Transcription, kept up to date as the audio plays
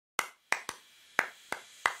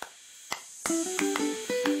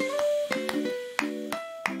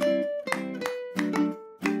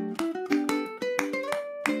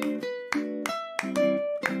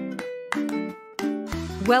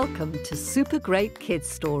Welcome to Super Great Kids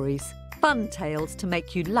Stories, fun tales to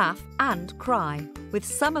make you laugh and cry, with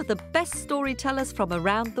some of the best storytellers from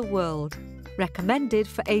around the world. Recommended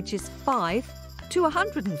for ages 5 to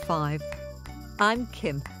 105. I'm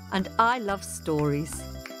Kim, and I love stories.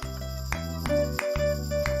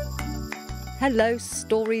 Hello,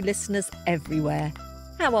 story listeners everywhere.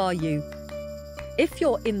 How are you? If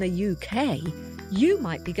you're in the UK, you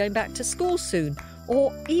might be going back to school soon,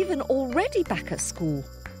 or even already back at school.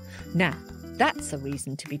 Now, that's a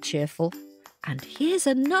reason to be cheerful. And here's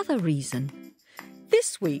another reason.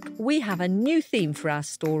 This week, we have a new theme for our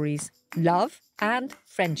stories: love and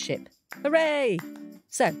friendship. Hooray!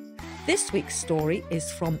 So, this week's story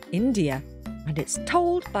is from India, and it's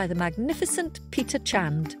told by the magnificent Peter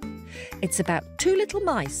Chand. It's about two little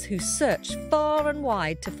mice who searched far and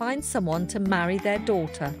wide to find someone to marry their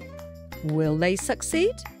daughter. Will they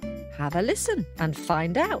succeed? Have a listen and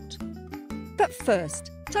find out. But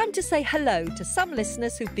first, time to say hello to some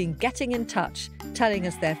listeners who've been getting in touch, telling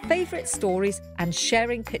us their favourite stories and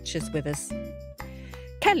sharing pictures with us.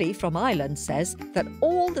 Kelly from Ireland says that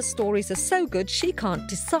all the stories are so good she can't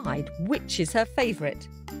decide which is her favourite.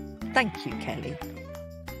 Thank you, Kelly.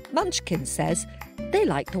 Munchkin says they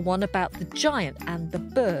like the one about the giant and the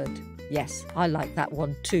bird. Yes, I like that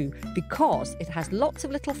one too, because it has lots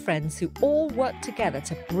of little friends who all work together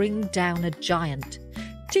to bring down a giant.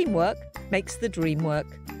 Teamwork makes the dream work.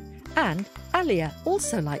 And Alia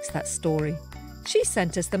also likes that story. She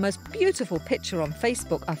sent us the most beautiful picture on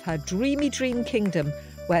Facebook of her dreamy dream kingdom,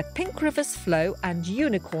 where pink rivers flow and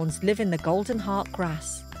unicorns live in the golden heart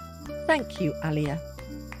grass. Thank you, Alia.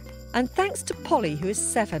 And thanks to Polly, who is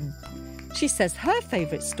 7. She says her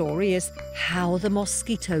favourite story is How the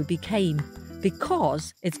Mosquito Became,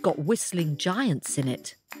 because it's got whistling giants in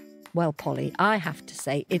it. Well, Polly, I have to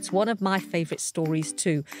say it's one of my favourite stories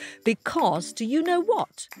too, because do you know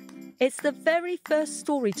what? It's the very first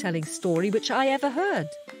storytelling story which I ever heard.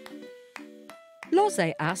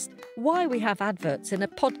 Loze asked why we have adverts in a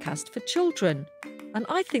podcast for children. And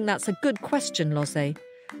I think that's a good question, Loze,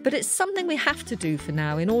 but it's something we have to do for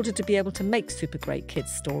now in order to be able to make Super Great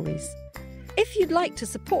Kids Stories. If you'd like to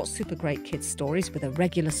support Super Great Kids Stories with a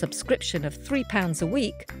regular subscription of £3 a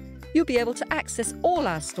week, you'll be able to access all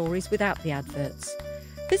our stories without the adverts.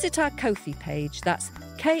 Visit our Ko-fi page, that's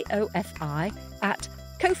Ko-fi, at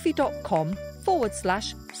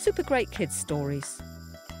kofi.com/supergreatkidsstories.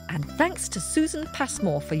 And thanks to Susan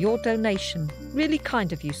Passmore for your donation. Really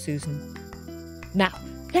kind of you, Susan. Now,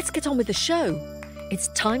 let's get on with the show. It's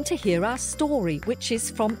time to hear our story, which is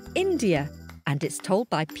from India, and it's told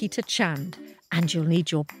by Peter Chand. And you'll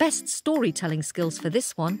need your best storytelling skills for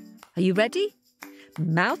this one. Are you ready?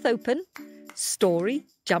 Mouth open, story,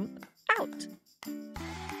 jump out.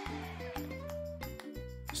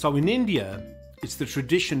 So in India, it's the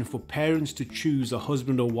tradition for parents to choose a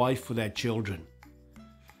husband or wife for their children.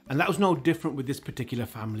 And that was no different with this particular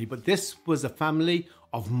family, but this was a family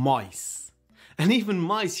of mice. And even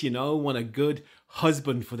mice, want a good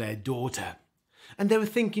husband for their daughter. And they were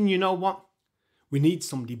thinking, you know what? We need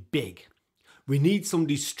somebody big. We need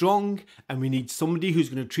somebody strong, and we need somebody who's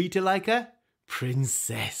going to treat her like a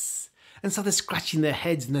princess. And so they're scratching their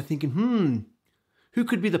heads and they're thinking, who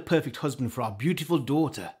could be the perfect husband for our beautiful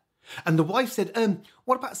daughter? And the wife said,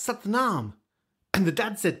 what about Satnam? And the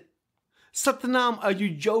dad said, Satnam, are you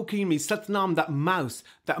joking me? Satnam, that mouse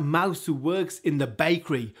who works in the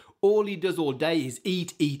bakery. All he does all day is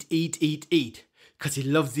eat, because he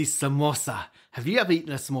loves his samosa. Have you ever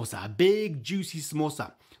eaten a samosa? A big, juicy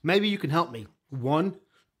samosa. Maybe you can help me. 1,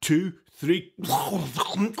 2, 3.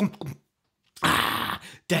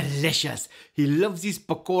 Delicious. He loves his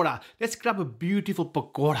pakora. Let's grab a beautiful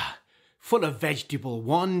pakora full of vegetable.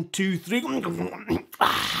 1, 2, 3.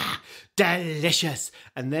 Delicious.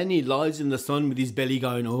 And then he lies in the sun with his belly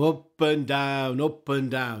going up and down, up and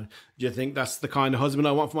down. Do you think that's the kind of husband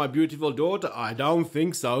I want for my beautiful daughter? I don't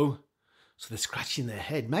think so. So they're scratching their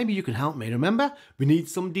head. Maybe you can help me. Remember, we need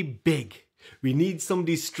somebody big. We need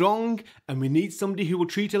somebody strong, and we need somebody who will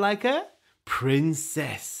treat her like a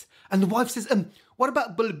princess. And the wife says, what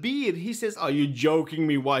about Balbir? He says, are you joking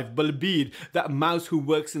me, wife? Balbir, that mouse who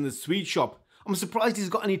works in the sweet shop. I'm surprised he's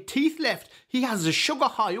got any teeth left. He has a sugar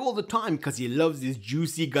high all the time because he loves his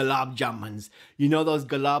juicy gulab jamuns. You know those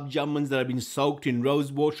gulab jamuns that have been soaked in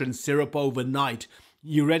rose water and syrup overnight.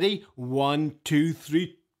 You ready? 1, 2,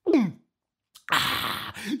 3.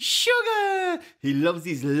 Sugar! He loves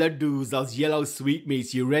his laddus, those yellow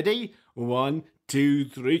sweetmeats. You ready? 1, 2,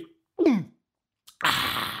 3.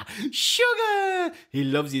 Ah, sugar! He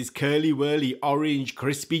loves his curly whirly orange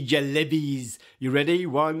crispy jalebis. You ready?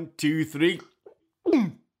 1, 2, 3.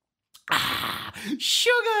 Ah,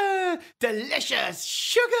 sugar! Delicious!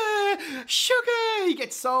 Sugar! Sugar! He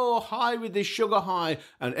gets so high with this sugar high,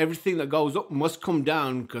 and everything that goes up must come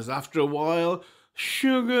down, because after a while,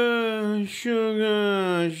 sugar,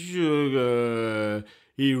 sugar, sugar.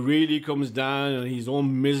 He really comes down and he's all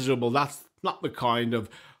miserable. That's not the kind of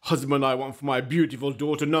husband I want for my beautiful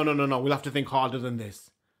daughter. No, no, no, no. We'll have to think harder than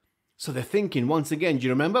this. So they're thinking once again, do you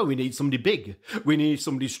remember? We need somebody big. We need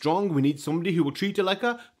somebody strong. We need somebody who will treat her like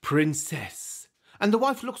a princess. And the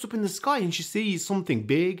wife looks up in the sky and she sees something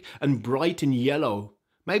big and bright and yellow.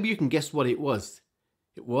 Maybe you can guess what it was.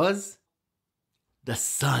 It was the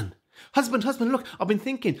sun. Husband, husband, look, I've been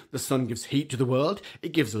thinking. The sun gives heat to the world.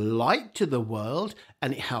 It gives light to the world.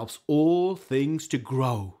 And it helps all things to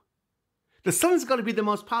grow. The sun's got to be the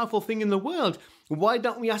most powerful thing in the world. Why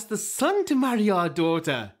don't we ask the sun to marry our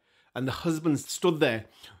daughter? And the husband stood there,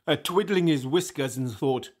 twiddling his whiskers and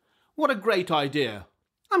thought, what a great idea.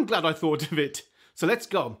 I'm glad I thought of it. So let's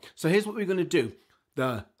go. So here's what we're going to do.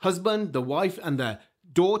 The husband, the wife and the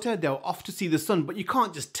daughter, they're off to see the sun. But you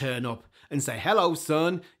can't just turn up and say, hello,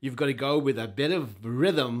 son. You've got to go with a bit of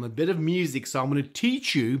rhythm, a bit of music. So I'm going to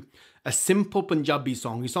teach you a simple Punjabi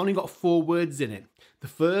song. It's only got 4 words in it. The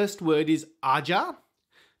first word is aja.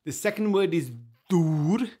 The second word is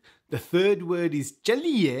dur. The third word is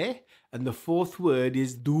chaliye. And the fourth word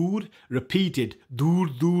is dur, repeated. Dur,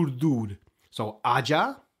 dur, dur. So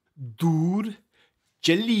aja, dur,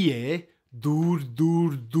 chaliye, dur,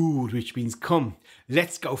 dur, dur, which means come.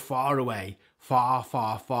 Let's go far away. Far,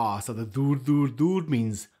 far, far. So the dur, dur, dur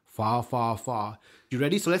means far, far, far. You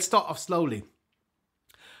ready? So let's start off slowly.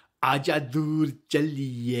 Aja dur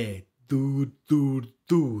chaliye, dur, dur,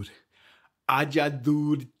 dur. Aja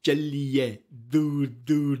dur chaliye, dur,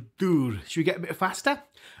 dur, dur. Should we get a bit faster?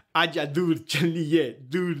 Aja dur chaliye,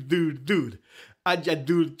 dur, dur, dur. Aja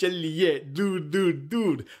dur chaliye, dur, dur,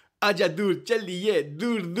 dur. Aja dur chaliye,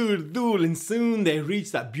 dur, dur, dur. And soon they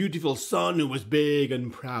reached that beautiful sun who was big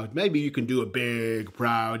and proud. Maybe you can do a big,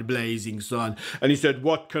 proud, blazing sun. And he said,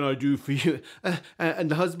 what can I do for you?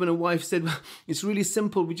 And the husband and wife said, well, it's really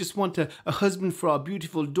simple. We just want a husband for our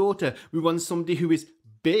beautiful daughter. We want somebody who is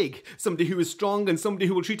big, somebody who is strong, and somebody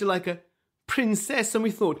who will treat her like a princess. And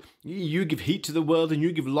we thought, you give heat to the world and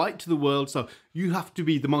you give light to the world, so you have to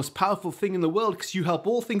be the most powerful thing in the world because you help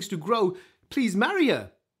all things to grow. Please marry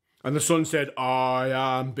her. And the son said, I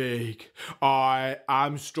am big, I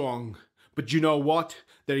am strong, but you know what?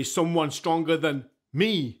 There is someone stronger than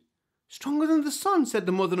me. Stronger than the sun, said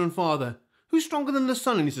the mother and father. Who's stronger than the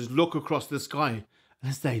sun? And he says, look across the sky.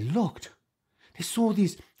 And as they looked, they saw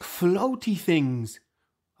these floaty things.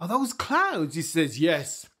 Are those clouds? He says,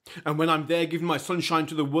 yes. And when I'm there giving my sunshine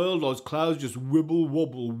to the world, those clouds just wibble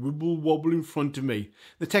wobble in front of me.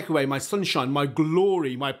 They take away my sunshine, my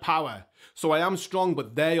glory, my power. So I am strong,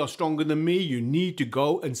 but they are stronger than me. You need to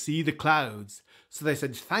go and see the clouds. So they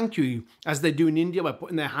said, thank you, as they do in India by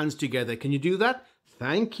putting their hands together. Can you do that?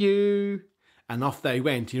 Thank you. And off they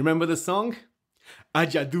went. You remember the song?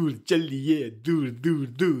 Aja dur chaliye, dur, dur,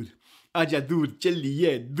 dur. Aja dur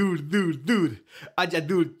chaliye, dur, dur, dur. Aja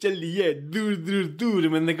dur chaliye, dur, dur, dur.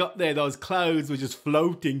 And when they got there, those clouds were just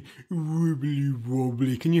floating. Wibbly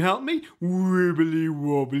wobbly. Can you help me? Wibbly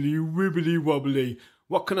wobbly, wibbly wobbly.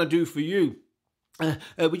 What can I do for you?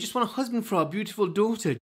 We just want a husband for our beautiful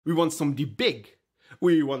daughter. We want somebody big.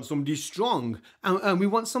 We want somebody strong. And we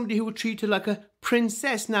want somebody who will treat her like a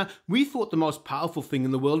princess. Now, we thought the most powerful thing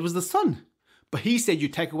in the world was the sun. But he said you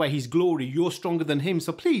take away his glory. You're stronger than him.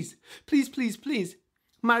 So please, please, please, please,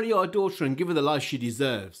 marry our daughter and give her the life she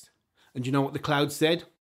deserves. And you know what the cloud said?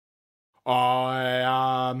 I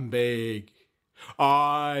am big.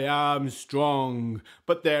 I am strong.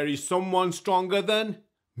 But there is someone stronger than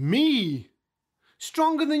me.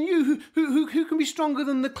 Stronger than you. Who can be stronger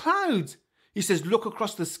than the clouds? He says, look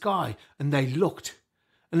across the sky. And they looked.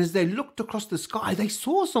 And as they looked across the sky, they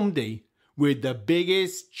saw somebody with the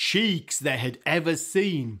biggest cheeks they had ever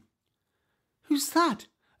seen. Who's that?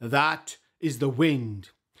 That is the wind.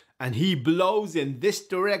 And he blows in this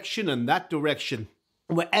direction and that direction.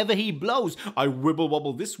 Wherever he blows, I wibble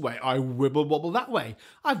wobble this way, I wibble wobble that way.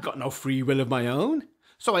 I've got no free will of my own.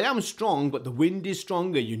 So I am strong, but the wind is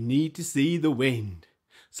stronger. You need to see the wind.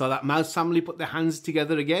 So that mouse family put their hands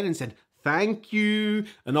together again and said, thank you.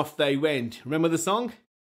 And off they went. Remember the song?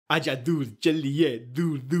 Aja dur chaliye,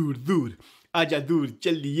 dur, dur, dur. Aja dur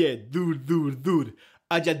chaliye, dur, dur, dur.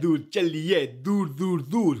 Aja dur chaliye, dur, dur,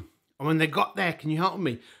 dur. And when they got there, can you help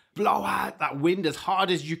me? Blow out that wind as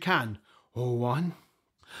hard as you can. Oh, 1,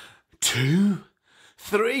 2,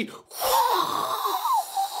 3.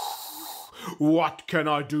 What can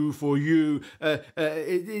I do for you?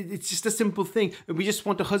 It's just a simple thing. We just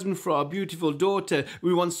want a husband for our beautiful daughter.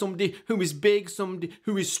 We want somebody who is big, somebody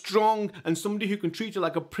who is strong, and somebody who can treat her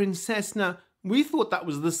like a princess. Now, we thought that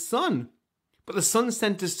was the sun. But the sun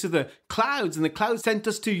sent us to the clouds, and the clouds sent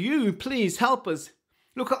us to you. Please help us.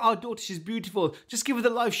 Look at our daughter. She's beautiful. Just give her the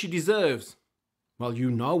life she deserves. Well,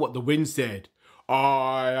 you know what the wind said.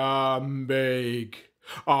 I am big.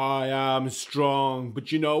 I am strong.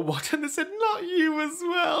 But you know what? And they said, not you as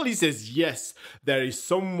well. He says, yes, there is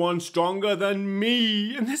someone stronger than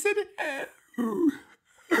me. And they said, oh.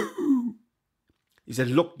 He said,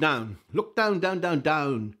 look down,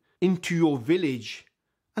 down into your village.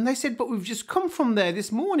 And they said, but we've just come from there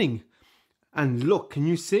this morning. And look, can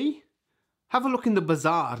you see? Have a look in the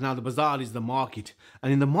bazaar. Now, the bazaar is the market.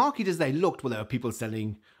 And in the market, as they looked, well, there were people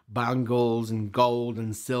selling bangles and gold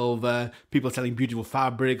and silver, people selling beautiful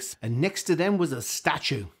fabrics. And next to them was a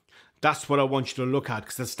statue. That's what I want you to look at,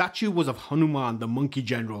 because the statue was of Hanuman, the monkey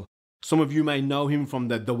general. Some of you may know him from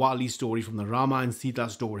the Diwali story, from the Rama and Sita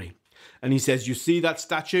story. And he says, you see that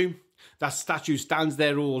statue? That statue stands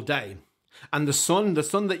there all day. And the sun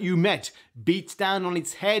that you met, beats down on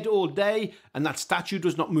its head all day, and that statue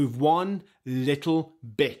does not move one little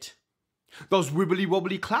bit. Those wibbly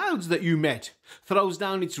wobbly clouds that you met throws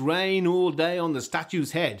down its rain all day on the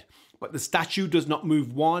statue's head, but the statue does not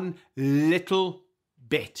move one little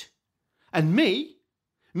bit. And me,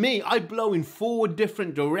 I blow in 4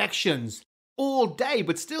 different directions all day,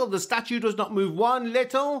 but still the statue does not move one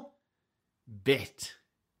little bit.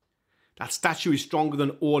 That statue is stronger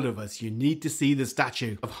than all of us. You need to see the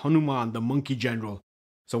statue of Hanuman, the monkey general.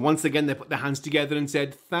 So once again, they put their hands together and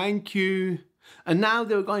said, thank you. And now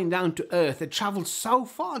they were going down to earth. They travelled so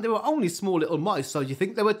far. They were only small little mice. So do you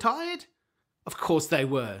think they were tired? Of course they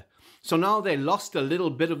were. So now they lost a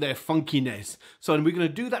little bit of their funkiness. So we're going to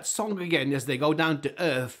do that song again as they go down to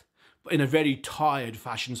earth, but in a very tired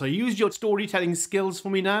fashion. So use your storytelling skills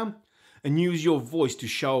for me now, and use your voice to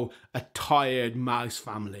show a tired mouse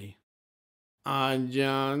family.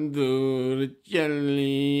 Aja dur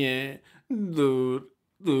chaliye dur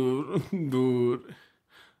dur dur.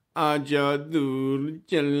 Aja dur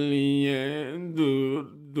chaliye dur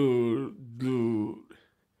dur dur.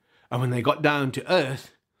 And when they got down to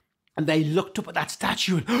earth and they looked up at that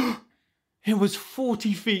statue, and it was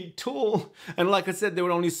 40 feet tall. And like I said, they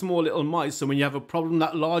were only small little mice. So when you have a problem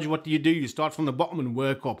that large, what do? You start from the bottom and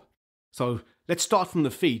work up. So let's start from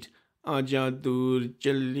the feet. Aja dur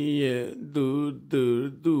chaliye dur dur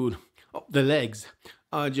dur. Up the legs.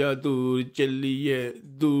 Aja dur chaliye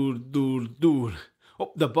dur dur dur.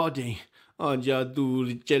 Up the body. Aja dur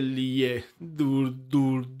chaliye dur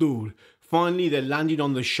dur dur. Finally, they landed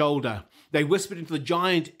on the shoulder. They whispered into the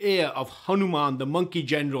giant ear of Hanuman, the monkey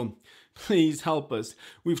general. Please help us.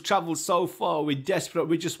 We've travelled so far. We're desperate.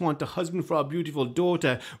 We just want a husband for our beautiful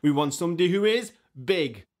daughter. We want somebody who is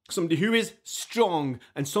big, somebody who is strong,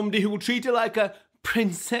 and somebody who will treat her like a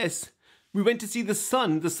princess. We went to see the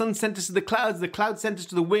sun. The sun sent us to the clouds sent us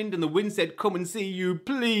to the wind, and the wind said, come and see you,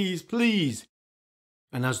 please, please.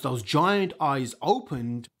 And as those giant eyes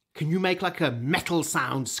opened, can you make like a metal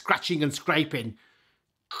sound, scratching and scraping?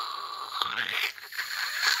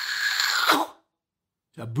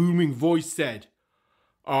 A booming voice said,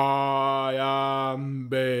 I am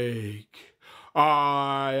big.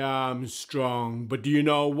 I am strong. But do you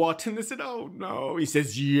know what? And they said, oh no. He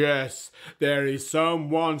says, yes, there is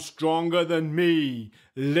someone stronger than me.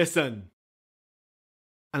 Listen.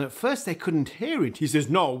 And at first they couldn't hear it. He says,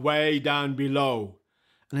 no, way down below.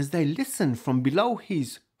 And as they listened from below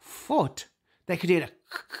his foot, they could hear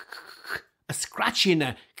a scratching,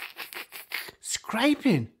 a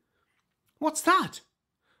scraping. What's that?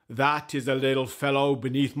 That is a little fellow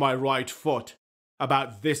beneath my right foot,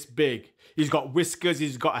 about this big. He's got whiskers,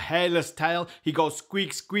 he's got a hairless tail, he goes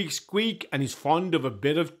squeak, squeak, squeak, and he's fond of a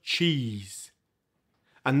bit of cheese.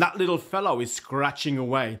 And that little fellow is scratching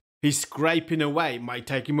away. He's scraping away. It might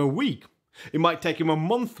take him a week. It might take him a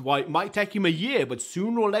month. It might take him a year, but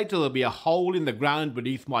sooner or later there'll be a hole in the ground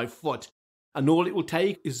beneath my foot. And all it will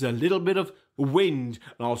take is a little bit of wind,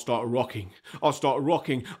 and I'll start rocking. I'll start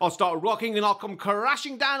rocking, and I'll come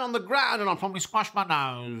crashing down on the ground, and I'll probably squash my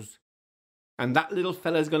nose. And that little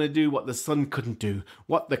fella's going to do what the sun couldn't do,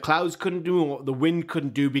 what the clouds couldn't do, and what the wind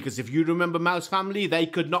couldn't do, because if you remember Mouse Family, they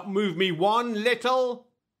could not move me one little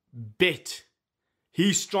bit.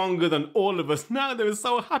 He's stronger than all of us. Now they were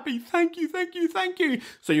so happy. Thank you, thank you, thank you.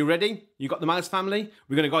 So you ready? You got the Mouse Family?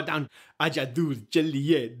 We're going to go down. Aja dur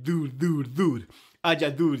chaliye dur dur dur. Aja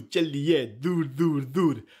dur chaliye dur dur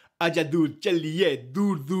dur. Aja dur chaliye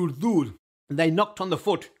dur dur dur. And they knocked on the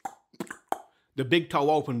foot. The big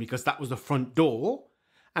toe opened because that was the front door.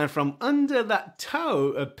 And from under that toe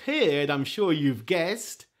appeared, I'm sure you've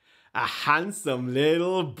guessed, a handsome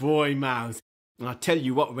little boy mouse. And I'll tell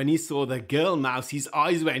you what, when he saw the girl mouse, his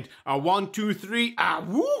eyes went, 1, 2, 3,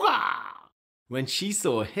 wooga! When she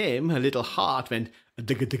saw him, her little heart went, a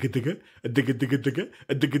digga digga digga, a digga digga digga,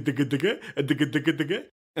 a digga digga digga, a digga digga digga.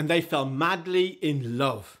 And they fell madly in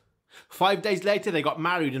love. 5 days later, they got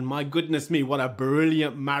married, and my goodness me, what a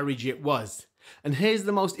brilliant marriage it was. And here's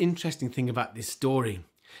the most interesting thing about this story.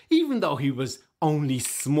 Even though he was only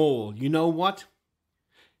small, you know what?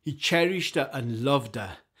 He cherished her and loved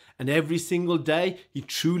her. And every single day, he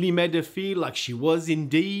truly made her feel like she was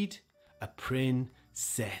indeed a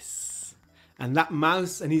princess. And that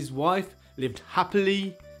mouse and his wife lived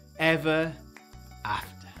happily ever after.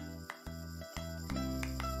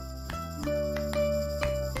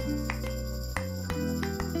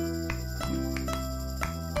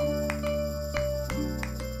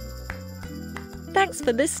 Thanks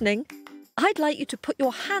for listening. I'd like you to put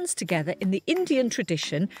your hands together in the Indian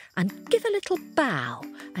tradition and give a little bow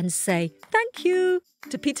and say thank you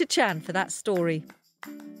to Peter Chan for that story.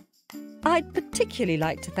 I'd particularly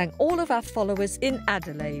like to thank all of our followers in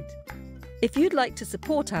Adelaide. If you'd like to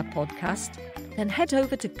support our podcast, then head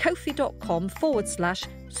over to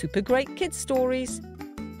kofi.com/supergreatkidsstories.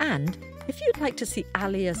 And if you'd like to see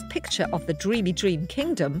Alia's picture of the Dreamy Dream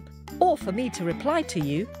Kingdom, or for me to reply to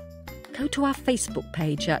you, go to our Facebook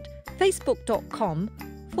page at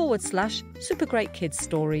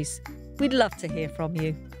facebook.com/supergreatkidsstories. We'd love to hear from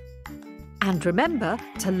you. And remember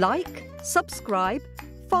to like, subscribe,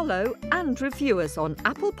 follow and review us on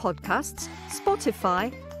Apple Podcasts,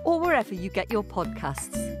 Spotify or wherever you get your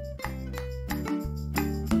podcasts.